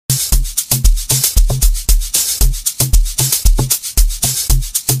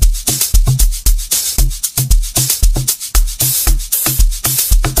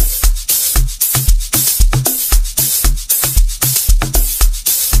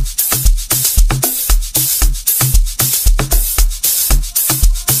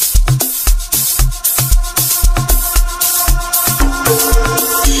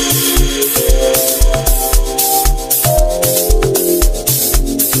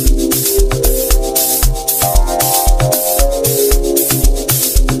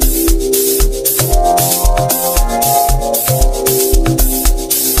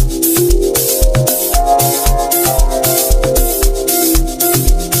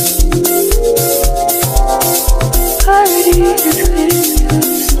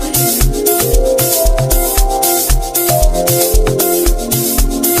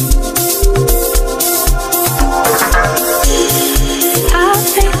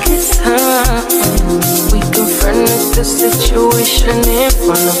the situation in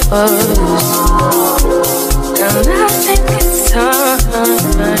front of us. And I think it's time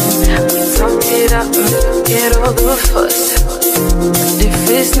we talk it out and forget all the fuss. And if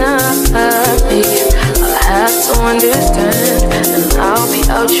it's not me, I'll have to understand, and I'll be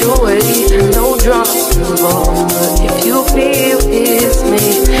out your way. No drama involved, but if you feel it's me,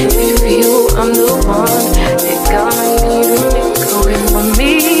 if you feel I'm the one, you're gonna need to make a way for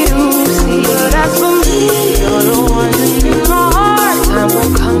me to see. But as for me, you're the one in my heart. Time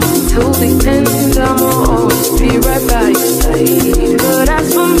won't come till the end, I'ma always be right by your side. But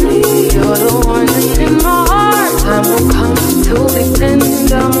as for me, you're the one in my heart. Time won't come till the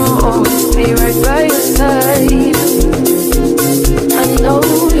end, I'ma always be right by your side. I know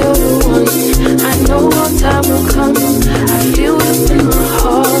you're the one, I know our time will come. I feel it in my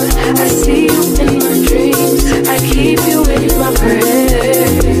heart, I see you in my dreams, I keep you in my prayers.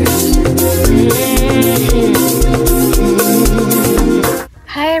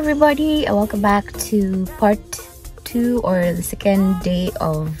 Hi everybody, and welcome back to part 2 or the second day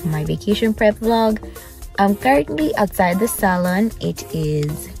of my vacation prep vlog. I'm currently outside the salon. It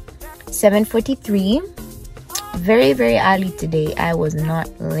is 7:43. Very early today. I was not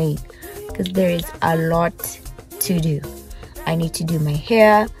late because there is a lot to do. I need to do my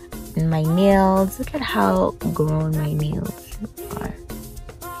hair and my nails. Look at how grown my nails are.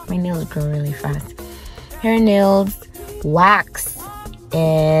 My nails grow really fast. Hair, nails, wax,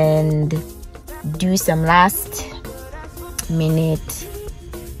 and do some last minute,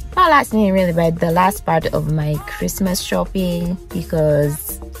 not last minute really, but the last part of my Christmas shopping,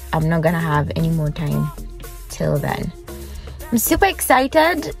 because I'm not gonna have any more time till then. I'm super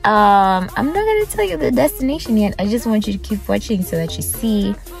excited. I'm not gonna tell you the destination yet. I just want you to keep watching so that you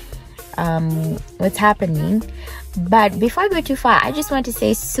see what's happening. But before I go too far, I just want to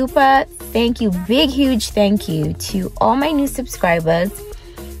say super thank you, big huge thank you to all my new subscribers.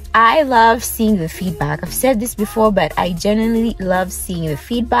 I love seeing the feedback. I've said this before, but I genuinely love seeing the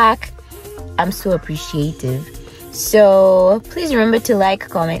feedback. I'm so appreciative. So please remember to like,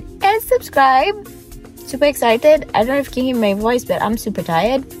 comment, and subscribe. Super excited. I don't know if you can hear my voice, but I'm super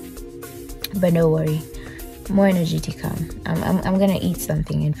tired. But don't worry, more energy to come. I'm gonna eat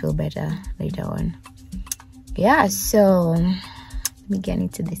something and feel better later on. Yeah, so let me get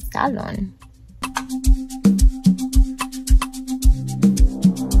into the salon.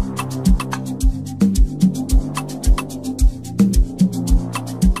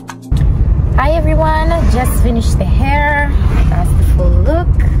 Hi everyone, just finished the hair. That's the full look.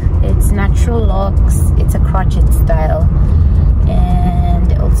 It's natural locks, it's a crochet style.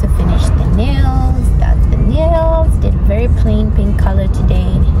 And also finished the nails. That's the nails. Did very plain pink color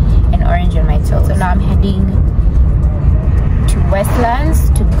today and orange on my toes. So now I'm heading to Westlands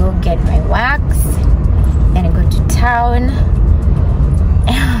to go get my wax and I go to town.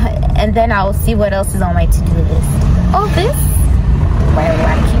 And then I'll see what else is on my to-do list. All this while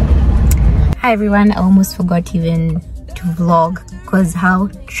working. Hi everyone, I almost forgot even to vlog because how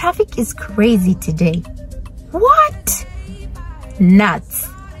traffic is crazy today. What? Nuts.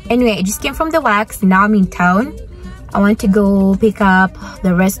 Anyway, I just came from the wax. Now I'm in town. I want to go pick up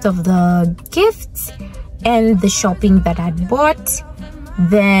the rest of the gifts and the shopping that I bought.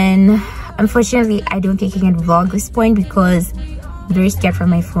 Then unfortunately I don't think I can vlog this point because I'm very scared from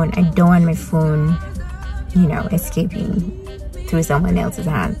my phone. I don't want my phone, you know, escaping through someone else's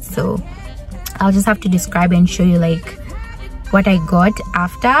hands. So I'll just have to describe and show you like what I got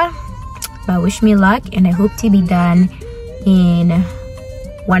after. But wish me luck, and I hope to be done in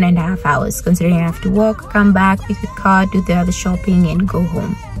 1.5 hours, considering I have to walk, come back, pick the car, do the other shopping, and go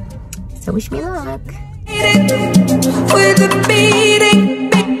home. So wish me luck. With the beating.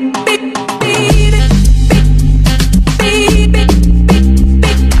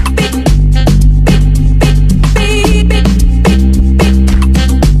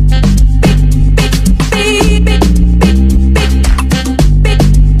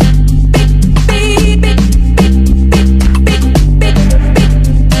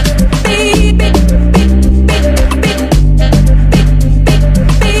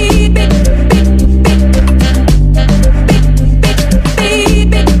 Baby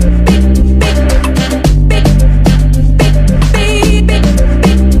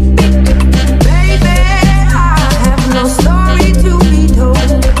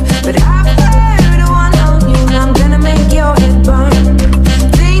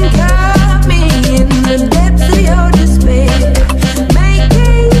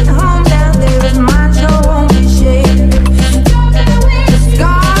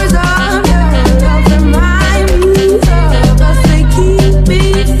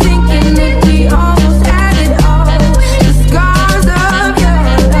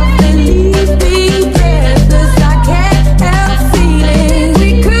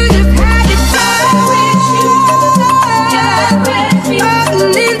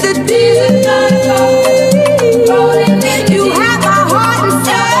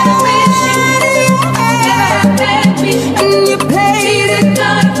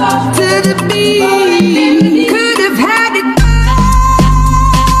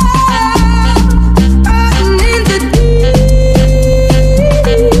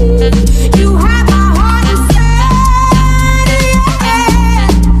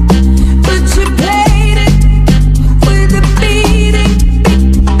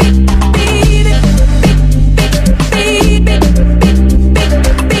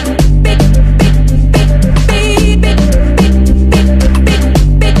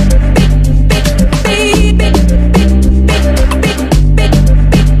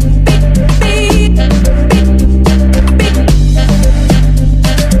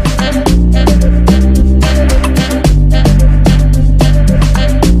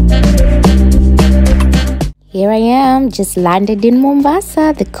just landed in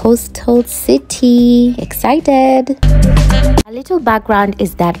Mombasa, the coastal city. Excited! A little background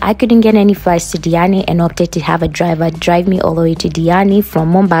is that I couldn't get any flights to Diani and opted to have a driver drive me all the way to Diani from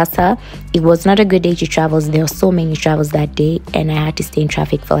Mombasa. It was not a good day to travel. There were so many travels that day and I had to stay in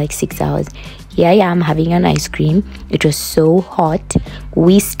traffic for like 6 hours. Here I am having an ice cream. It was so hot.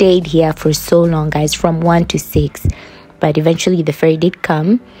 We stayed here for so long, guys, from 1 to 6. But eventually the ferry did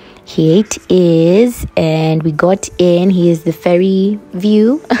come. Here it is, and we got in. Here's the ferry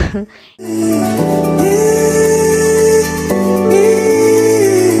view.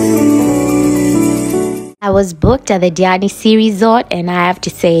 I was booked at the Diani Sea Resort, and I have to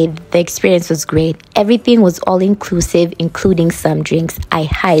say the experience was great. Everything was all inclusive, including some drinks. I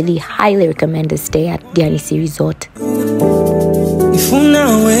highly recommend the stay at Diani Sea Resort.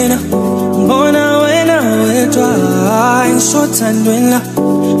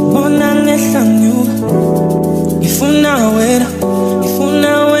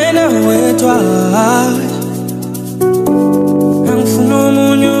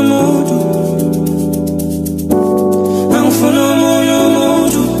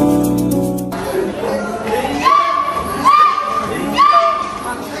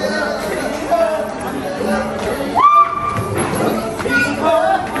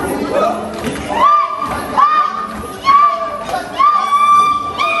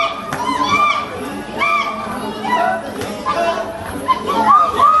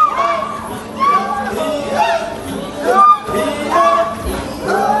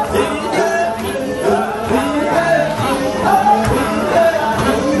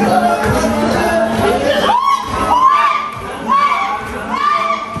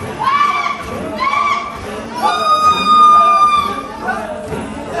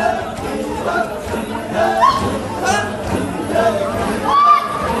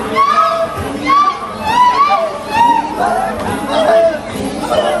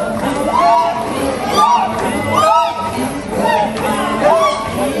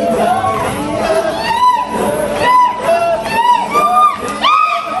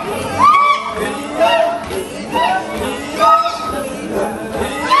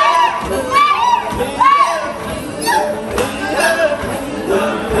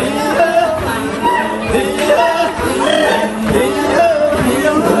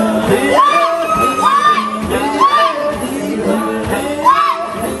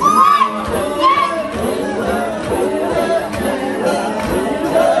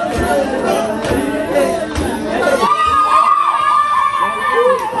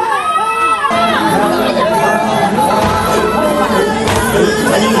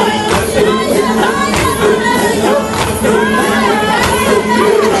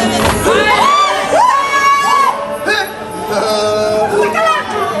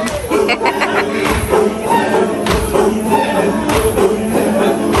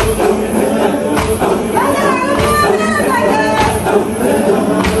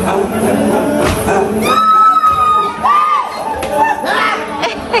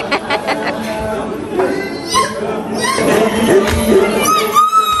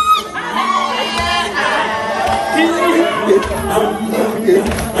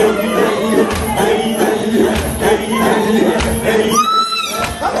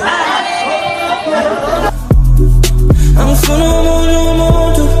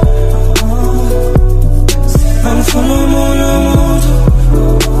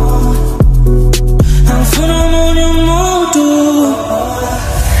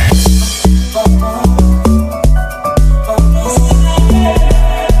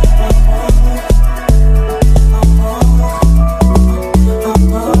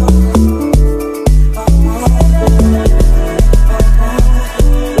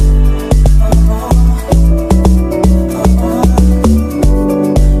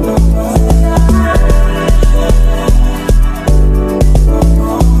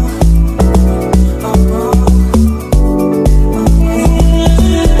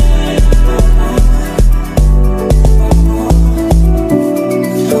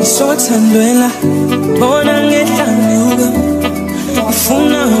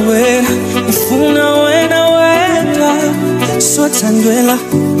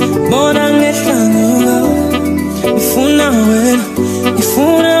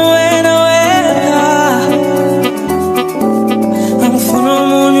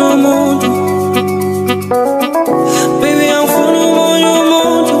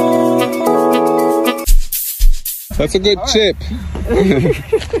 That's a good chip. I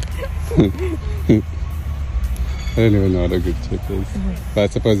don't even know what a good chip is. But I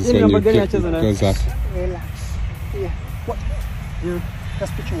suppose it's when you flip, it goes up. Yeah. What? Yeah.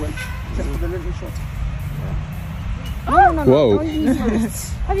 That's picture one. Just put a little shot. No, Whoa. don't use your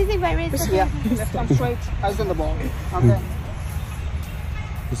wrists. How do you say my wrist? Yeah, left arm straight, eyes on the ball. Okay.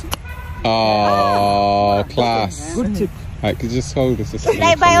 Oh, class. Good tip. Alright, could you just hold this a second? Should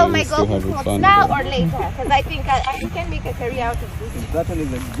I buy all my Still golf having clubs fun now with or later? Because I think I can make a career out of this. That one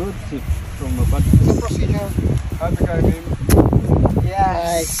is a good tip from a buddy. The procedure. How's the guy name?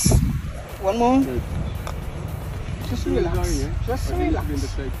 Yes. One more. Just relax. Just relax. In the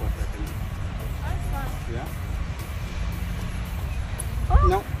shake for a second. Yeah?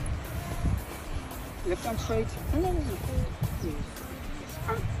 No. Left arm straight. No.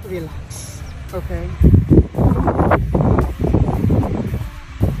 Relax. Okay.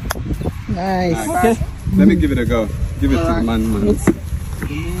 Nice. Okay. Let me give it a go. Give it to the man.